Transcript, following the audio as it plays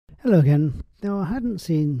Hello again. Now, I hadn't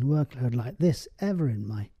seen workload like this ever in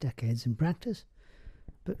my decades in practice,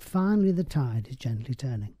 but finally the tide is gently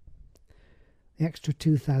turning. The extra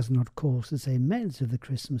 2,000 odd calls to say meds of the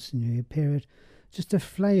Christmas and New Year period, just a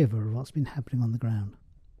flavour of what's been happening on the ground.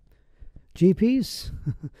 GPs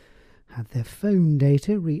had their phone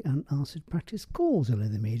data re unanswered practice calls all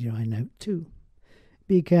in the media, I note too.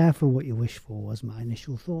 Be careful what you wish for was my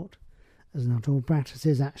initial thought, as not all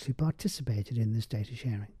practices actually participated in this data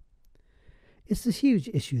sharing. It's this huge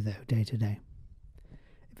issue though, day to day.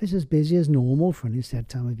 If it's as busy as normal for any said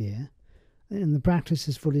time of year, then the practice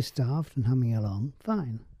is fully staffed and humming along,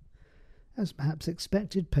 fine. As perhaps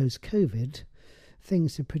expected post-COVID,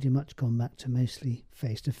 things have pretty much gone back to mostly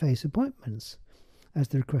face-to-face appointments as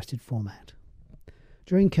the requested format.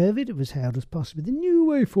 During COVID, it was hailed as possibly the new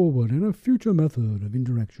way forward and a future method of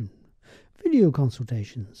interaction. Video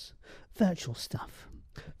consultations, virtual stuff,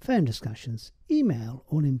 phone discussions, email,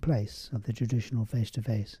 all in place of the traditional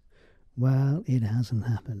face-to-face. Well, it hasn't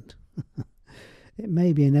happened. It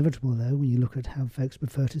may be inevitable, though, when you look at how folks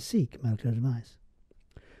prefer to seek medical advice.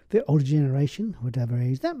 The older generation, whatever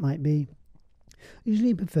age that might be,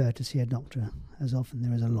 usually prefer to see a doctor, as often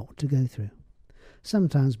there is a lot to go through.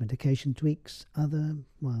 Sometimes medication tweaks,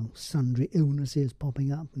 sundry illnesses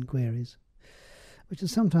popping up and queries, which are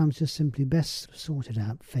sometimes just simply best sorted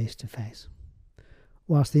out face-to-face.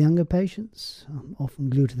 Whilst the younger patients, often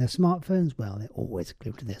glued to their smartphones, well, they're always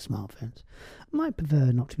glued to their smartphones, might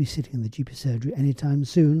prefer not to be sitting in the GP surgery anytime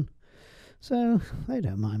soon, so they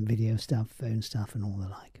don't mind video stuff, phone stuff and all the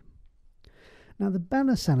like. Now, the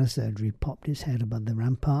Bella Sala surgery popped its head above the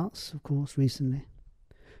ramparts, of course, recently.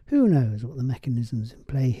 Who knows what the mechanisms in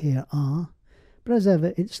play here are, but as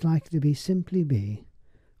ever, it's likely to simply be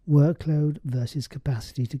workload versus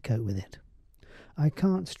capacity to cope with it. I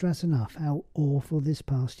can't stress enough how awful this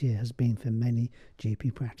past year has been for many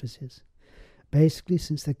GP practices, basically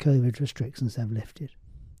since the COVID restrictions have lifted.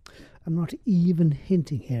 I'm not even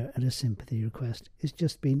hinting here at a sympathy request. It's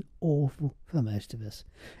just been awful for most of us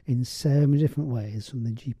in so many different ways. From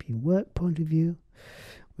the GP work point of view,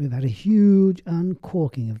 we've had a huge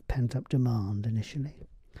uncorking of pent-up demand initially.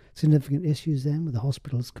 Significant issues then with the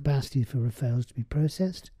hospital's capacity for referrals to be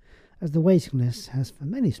processed, as the waiting list has for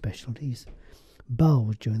many specialties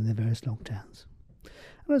bulged during the various lockdowns.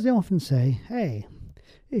 And as I often say, hey,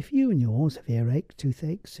 if you and yours have earache,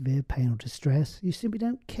 toothache, severe pain or distress, you simply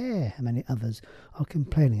don't care how many others are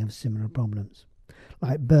complaining of similar problems.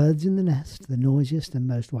 Like birds in the nest, the noisiest and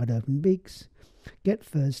most wide-open beaks get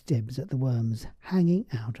first dibs at the worms hanging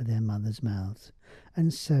out of their mothers' mouths.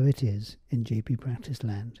 And so it is in GP practice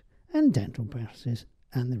land, and dental practices,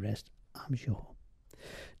 and the rest, I'm sure.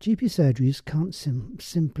 GP surgeries can't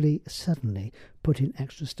simply suddenly put in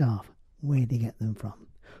extra staff. Where do you get them from?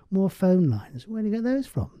 More phone lines, where do you get those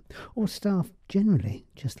from? Or staff generally,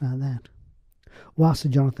 just like that. Whilst Sir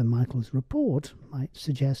Jonathan Michael's report might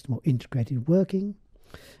suggest more integrated working,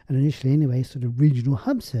 and initially anyway sort of regional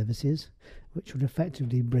hub services, which would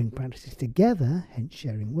effectively bring practices together, hence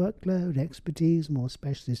sharing workload, expertise, more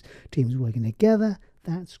specialist teams working together,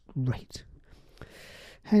 that's great.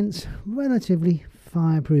 Hence, relatively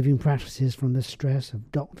fireproofing practices from the stress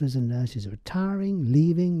of doctors and nurses retiring,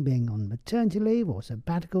 leaving, being on maternity leave or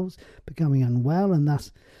sabbaticals, becoming unwell and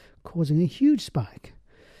thus causing a huge spike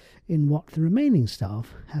in what the remaining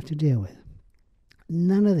staff have to deal with.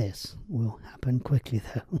 None of this will happen quickly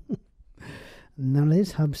though. None of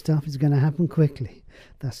this hub stuff is going to happen quickly.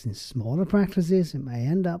 Thus, in smaller practices, it may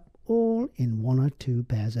end up all in one or two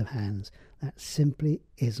pairs of hands. That simply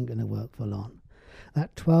isn't going to work for long.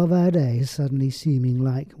 That 12-hour day is suddenly seeming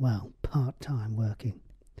like, part-time working.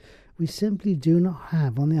 We simply do not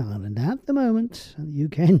have on the island at the moment, and the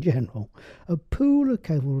UK in general, a pool of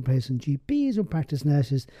capable replacement GPs or practice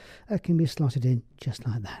nurses that can be slotted in just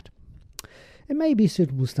like that. It may be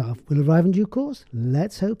suitable staff will arrive in due course.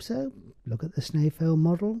 Let's hope so. Look at the Snaefell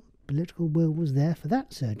model. Political will was there for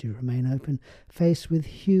that surgery to remain open, faced with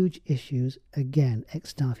huge issues, again,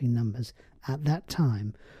 ex-staffing numbers at that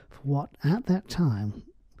time, for what at that time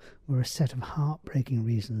were a set of heartbreaking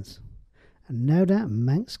reasons. And no doubt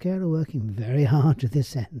Manxcare are working very hard to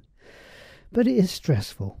this end. But it is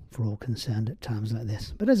stressful for all concerned at times like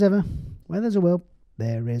this. But as ever, where there's a will,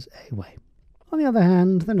 there is a way. On the other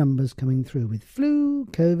hand, the numbers coming through with flu,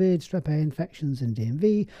 COVID, strep A infections and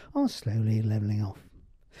DMV are slowly levelling off.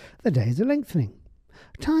 The days are lengthening.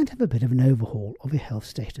 Time to have a bit of an overhaul of your health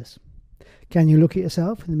status. Can you look at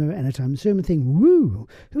yourself in the mirror anytime soon and think, woo,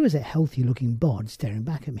 who is that healthy-looking bod staring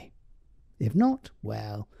back at me? If not,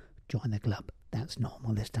 well, join the club. That's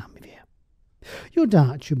normal this time of year. Your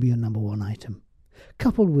diet should be your number one item.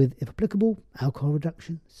 coupled with, if applicable, alcohol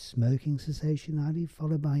reduction, smoking cessation, ideally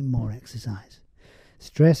followed by more exercise.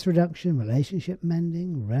 Stress reduction, relationship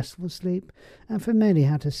mending, restful sleep, and for many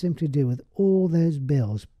how to simply deal with all those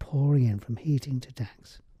bills pouring in from heating to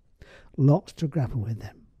tax. Lots to grapple with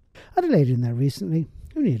then. I had a lady in there recently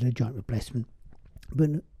who needed a joint replacement, but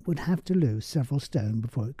would have to lose several stone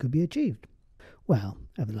before it could be achieved. Well,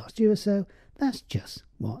 over the last year or so, that's just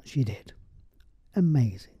what she did.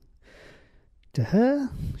 Amazing. To her,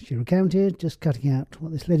 she recounted just cutting out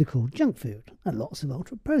what this lady called junk food and lots of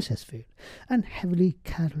ultra-processed food and heavily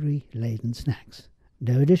calorie-laden snacks.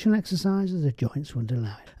 No additional exercise as the joints wouldn't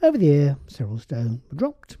allow it. Over the year, several stone were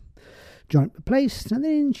dropped, joint replaced, and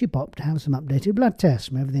then she popped to have some updated blood tests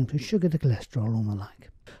from everything from sugar to cholesterol and the like.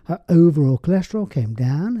 Her overall cholesterol came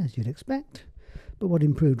down, as you'd expect, but what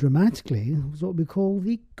improved dramatically was what we call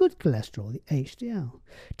the good cholesterol, the HDL.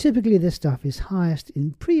 Typically, this stuff is highest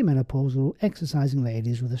in premenopausal exercising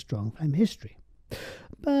ladies with a strong flame history.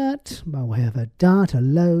 But by way of her diet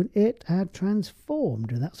alone, it had transformed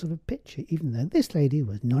to that sort of picture, even though this lady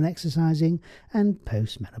was non-exercising and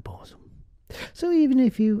postmenopausal. So even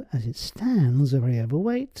if you, as it stands, are very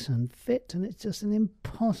overweight and fit, and it's just an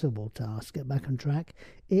impossible task to get back on track,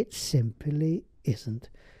 it simply isn't.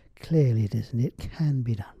 Clearly it isn't. It can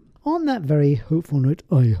be done. On that very hopeful note,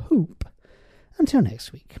 I hope, until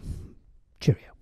next week, cheerio.